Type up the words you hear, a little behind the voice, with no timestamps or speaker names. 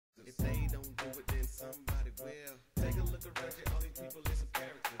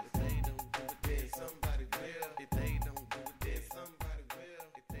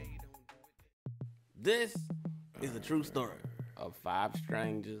This is a true story of 5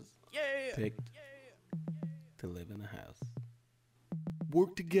 strangers picked to live in a house.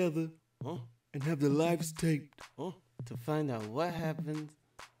 Work together and have their lives taped. To find out what happens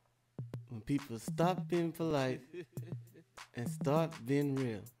when people stop being polite and start being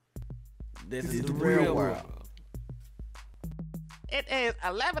real. This is the real world. It is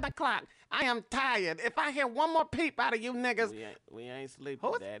 11 o'clock. I am tired. If I hear one more peep out of you niggas... We ain't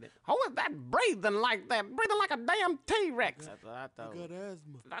sleeping, Daddy. Who is that breathing like that? Breathing like a damn T-Rex. That's what I thought. I got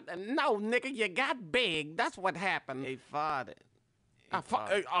asthma. No, nigga, you got big. That's what happened. He farted.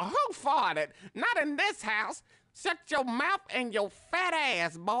 Who farted? Not in this house. Shut your mouth and your fat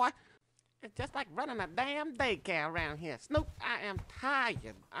ass, boy. It's just like running a damn daycare around here. Snoop, I am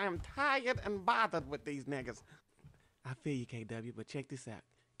tired. I am tired and bothered with these niggas. I feel you, KW, but check this out.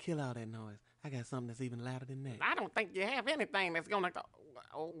 Kill all that noise. I got something that's even louder than that. I don't think you have anything that's gonna go...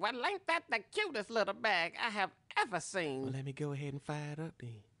 Well, ain't that the cutest little bag I have ever seen? Well, let me go ahead and fire it up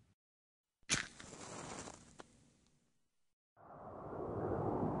then.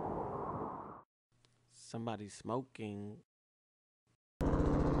 Somebody's smoking.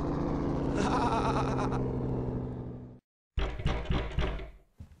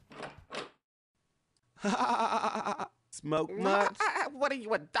 Smoke much? What are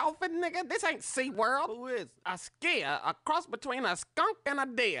you, a dolphin, nigga? This ain't SeaWorld. Who is? A skier, a cross between a skunk and a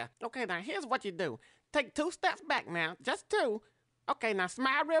deer. Okay, now here's what you do. Take 2 steps back now, just 2. Okay, now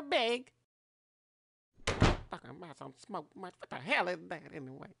smile real big. Talking about some smoke much. What the hell is that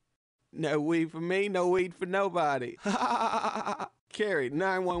anyway? No weed for me, no weed for nobody. Carrie,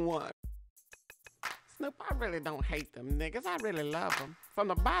 911. Snoop, I really don't hate them niggas. I really love them. From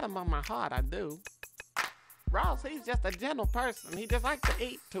the bottom of my heart, I do. Ross, he's just a gentle person. He just likes to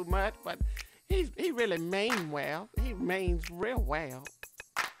eat too much, but he really means well. He means real well.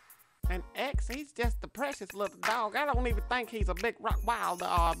 And X, he's just a precious little dog. I don't even think he's a big Rottweiler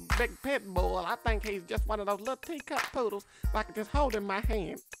or a big pit bull. I think he's just one of those little teacup poodles that I can just hold in my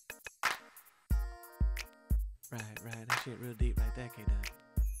hand. Right. That shit real deep right there,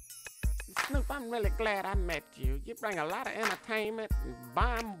 KW. Snoop, I'm really glad I met you. You bring a lot of entertainment and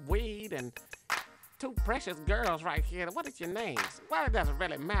bomb weed and 2 precious girls right here. What is your names? Well, it doesn't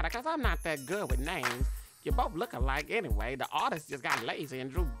really matter because I'm not that good with names. You both look alike anyway. The artist just got lazy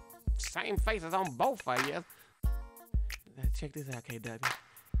and drew same faces on both of you. Check this out, KW.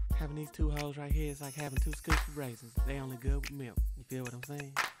 Having these 2 hoes right here is like having 2 scoops of raisins. They only good with milk. You feel what I'm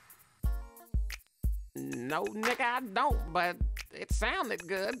saying? No, nigga, I don't, but it sounded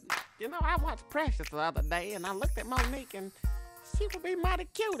good. You know, I watched Precious the other day, and I looked at Monique, and she would be mighty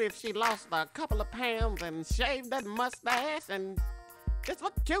cute if she lost a couple of pounds and shaved that mustache and just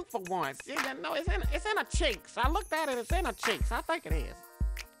looked cute for once. You know, it's in her cheeks. I looked at it, it's in her cheeks. I think it is.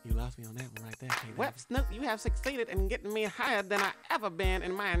 You lost me on that one right there, KW. Well, Snoop, you have succeeded in getting me higher than I ever been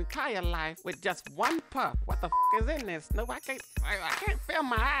in my entire life with just 1 puff. What the is in this, Snoop? I can't feel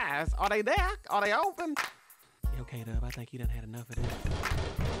my eyes. Are they there? Are they open? Yo, KW, I think you done had enough of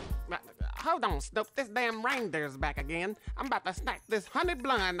this. Hold on, Snoop. This damn reindeer's back again. I'm about to snap this honey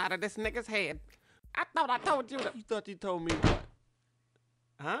blonde out of this nigga's head. I thought I told you that. You thought you told me what?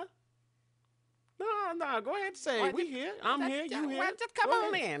 Huh? No, go ahead and say it. We here. I'm here, you here. Well, just come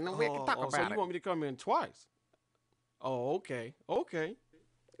on in and we can talk about so it. you want me to come in twice? Oh, okay.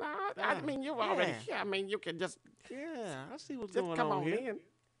 No, I mean, you already here. I mean, you can just... Yeah, I see what's just going come on here. in.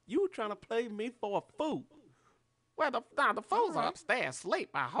 You trying to play me for a fool. Well, the fools are upstairs asleep.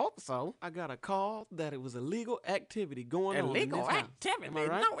 I hope so. I got a call that it was illegal activity going on in this Illegal house. activity? Am I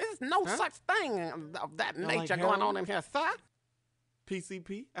right? No, there's no such thing of that Y'all nature like going heroin? on in here, sir.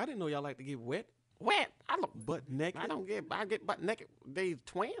 PCP? I didn't know y'all like to get wet. Wet? I look... Butt naked? I get butt naked. These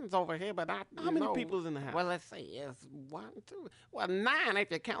twins over here, but I... How many people's in the house? Well, let's see. It's 1, 2... Well, 9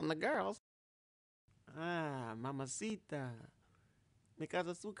 if you're counting the girls. Ah, mamacita. Mi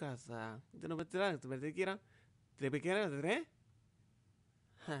casa su casa.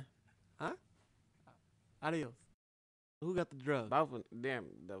 Huh? Adios. Who got the drugs? Both of them,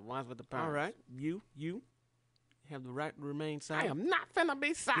 the ones with the purse. All right, you have the right to remain silent. I am not finna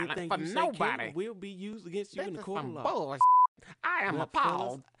be silent Anything for you say nobody. will be used against you in the This is court of some law. bullshit. I am Now, appalled.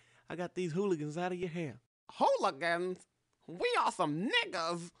 fellas, I got these hooligans out of your hair. Hooligans? We are some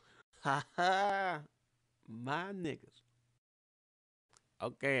niggas. Ha ha. My niggas.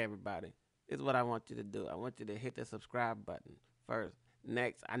 Okay, everybody. This is what I want you to do. I want you to hit the subscribe button first.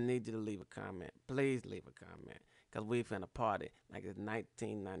 Next, I need you to leave a comment. Please leave a comment. Because we finna party like it's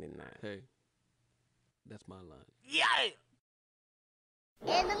 1999. Hey, that's my line. Yay!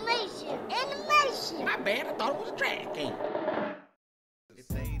 Animation! Animation! My bad, I thought it was a trash can.